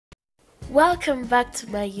Welcome back to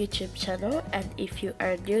my YouTube channel, and if you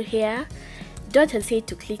are new here, don't hesitate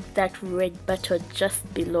to click that red button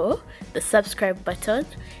just below, the subscribe button.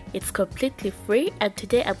 It's completely free, and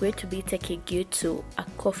today I'm going to be taking you to a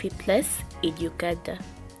coffee place in Uganda.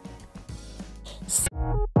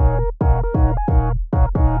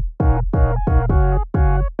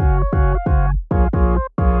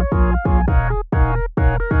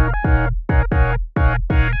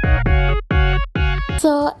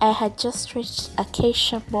 So I had just reached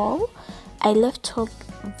Acacia Mall. I left home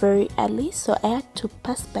very early, so I had to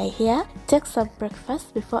pass by here, take some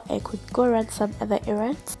breakfast before I could go run some other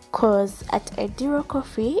errands, cause at Endiro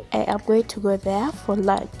Coffee I am going to go there for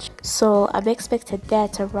lunch. So I'm expected there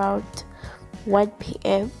at around 1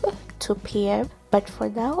 p.m. 2 p.m. but for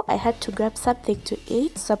now I had to grab something to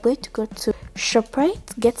eat, so I'm going to go to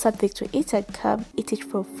ShopRite, get something to eat and come eat it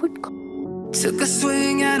from food court. Took a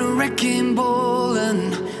swing at a wrecking ball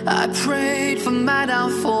and I prayed for my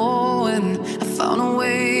downfall, and I found a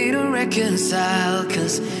way to reconcile,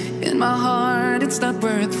 cause in my heart it's not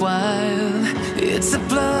worthwhile. It's a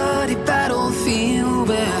bloody battlefield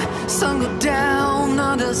where some go down,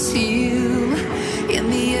 others heal. In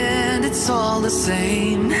the end it's all the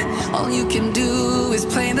same. All you can do is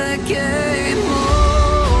play the game.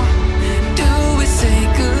 Oh, do we say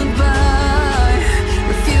goodbye?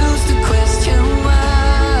 Refuse to question why.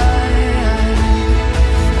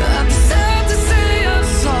 I decided to say I'm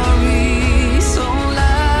sorry, so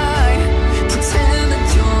lie. Pretend that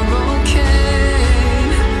you're okay.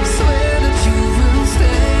 Swear that you will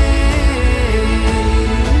stay.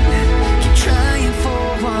 Keep trying for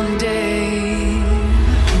one day.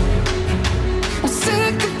 I'm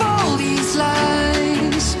sick of all these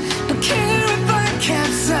lies. Don't care if I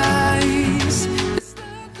capsize. It's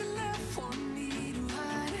nothing left for me to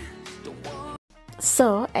hide. Don't want.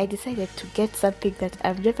 So I decided to get something that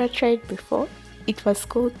I've never tried before. It was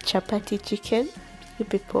called chapati chicken. You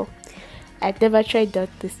people, I'd never tried out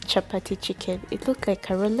this chapati chicken. It looked like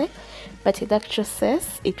a roll, but in actual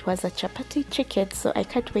sense it was a chapati chicken, so I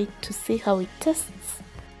can't wait to see how it tastes.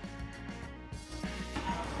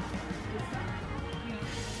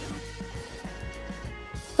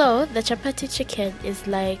 So the chapati chicken is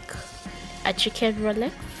like a chicken roll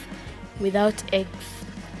without eggs.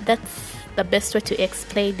 That's the best way to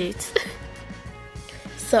explain it.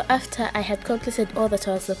 So after I had completed all that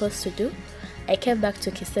I was supposed to do, I came back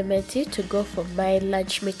to Kisementi to go for my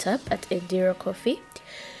lunch meetup at Endiro Coffee.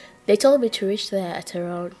 They told me to reach there at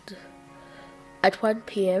 1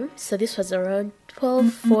 p.m. So this was around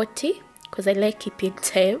 12:40, because I like keeping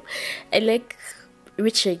time. I like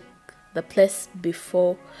reaching the place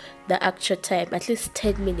before the actual time, at least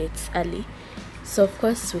 10 minutes early. So of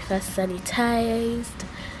course we first sanitized,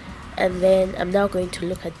 and then I'm now going to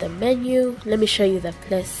look at the menu. Let me show you the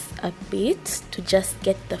place a bit to just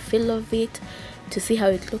get the feel of it, to see how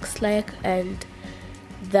it looks like and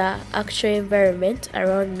the actual environment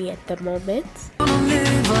around me at the moment. Wanna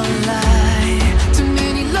live a lie. Too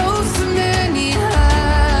many lows, too many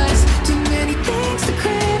highs, too many things to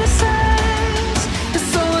criticize. And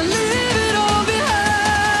so I leave it all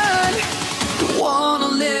behind. Don't wanna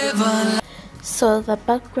live a lie. So the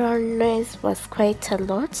background noise was quite a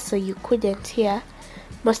lot, so you couldn't hear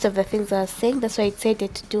most of the things I was saying. That's why I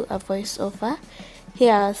decided to do a voiceover.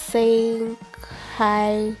 Here I was saying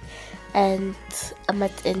hi, and I'm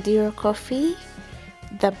at Endiro Coffee,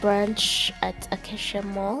 the branch at Acacia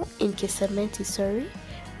Mall in Kisementi, sorry,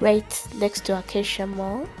 right next to Acacia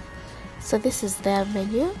Mall. So this is their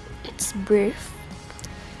menu. It's brief.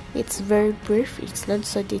 It's very brief. It's not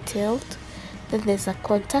so detailed. Then there's a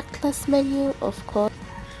contactless menu, of course.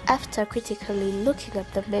 After critically looking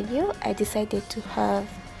at the menu, I decided to have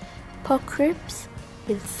pork ribs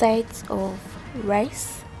with sides of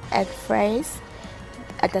rice and fries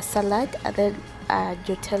and a salad, and then a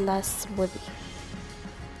Nutella smoothie.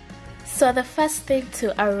 So the first thing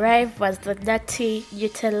to arrive was the nutty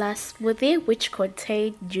Nutella smoothie, which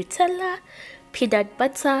contained Nutella, peanut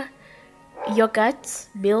butter, yogurt,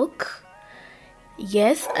 milk,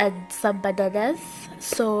 yes, and some bananas.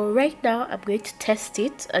 So right now I'm going to test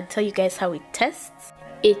it and tell you guys how it tastes.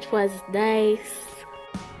 It was nice.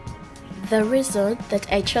 The reason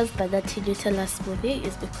that I chose the nutty Nutella smoothie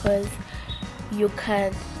is because you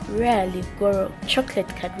can rarely go wrong. Chocolate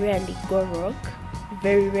can rarely go wrong,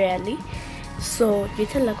 very rarely. So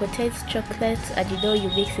Nutella contains chocolate, and you know, you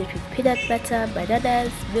mix it with peanut butter,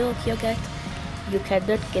 bananas, milk, yogurt, you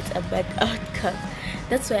cannot get a bad outcome.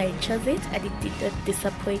 That's why I chose it, and it did not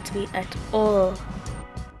disappoint me at all.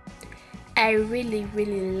 I really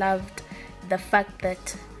loved the fact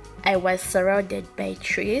that I was surrounded by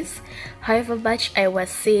trees. However much I was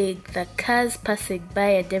seeing the cars passing by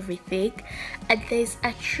and everything, and there's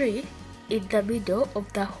a tree in the middle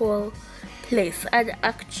of the whole place, an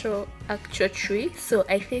actual tree. So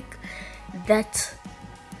I think that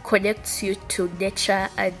connects you to nature,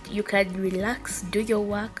 and you can relax, do your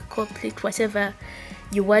work, complete whatever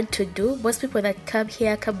you want to do. Most people that come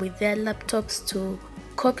here come with their laptops to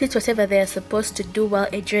complete whatever they are supposed to do while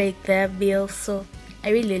enjoying their meal. So I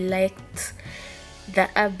really liked the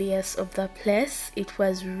ambience of the place. It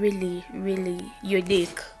was really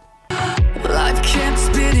unique. Life kept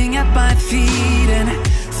spitting at my feet and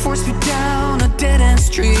forced me down a dead-end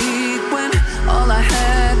street when all I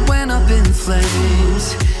had went up in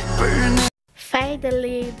flames, burning.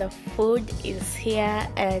 Finally, the food is here,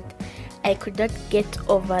 and I could not get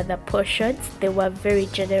over the portions. They were very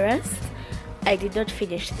generous. I did not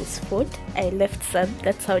finish this food. I left some.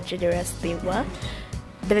 That's how generous they were.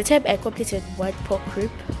 By the time I completed one pork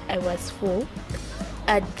rib, I was full.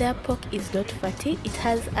 And their pork is not fatty. It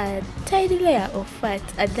has a tiny layer of fat,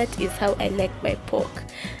 and that is how I like my pork.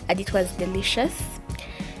 And it was delicious.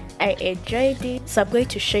 I enjoyed it. So I'm going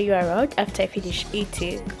to show you around after I finish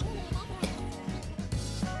eating.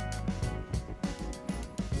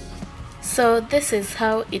 So this is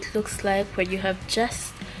how it looks like when you have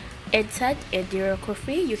just entered Enduro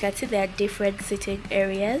Coffee. You can see there are different sitting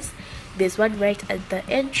areas. There's one right at the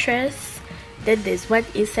entrance, then there's one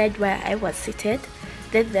inside where I was seated,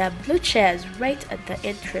 then there are blue chairs right at the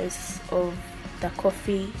entrance of the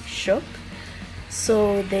coffee shop.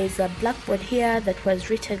 So there's a blackboard here that was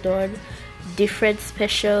written on different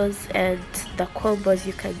specials and the combos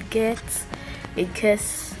you can get in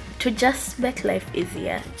case, to just make life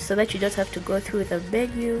easier, so that you don't have to go through the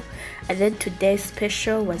menu. And then today's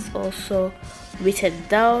special was also written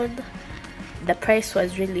down. The price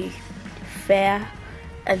was really fair,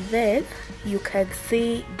 and then you can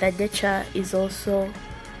see the nature is also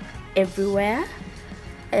everywhere.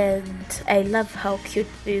 And I love how cute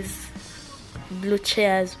these blue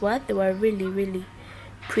chairs were. They were really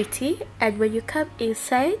pretty. And when you come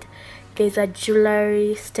inside, there's a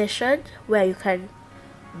jewelry station where you can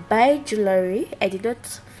buy jewelry. I did not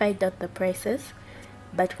find out the prices,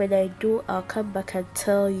 but when I do, I'll come back and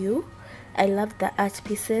tell you. I love the art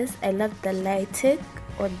pieces. I love the lighting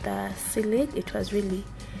on the ceiling. It was really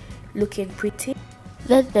looking pretty.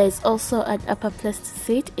 Then there's also an upper place to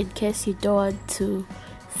sit in case you don't want to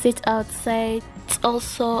sit outside. It's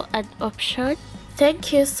also an option.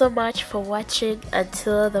 Thank you so much for watching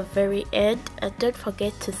until the very end, and don't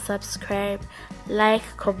forget to subscribe, like,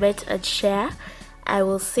 comment and share. I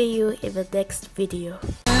will see you in the next video.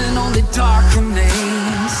 And only dark remains.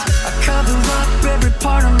 I cover up every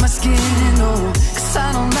part of my skin, oh, 'cause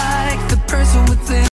I don't like the person within.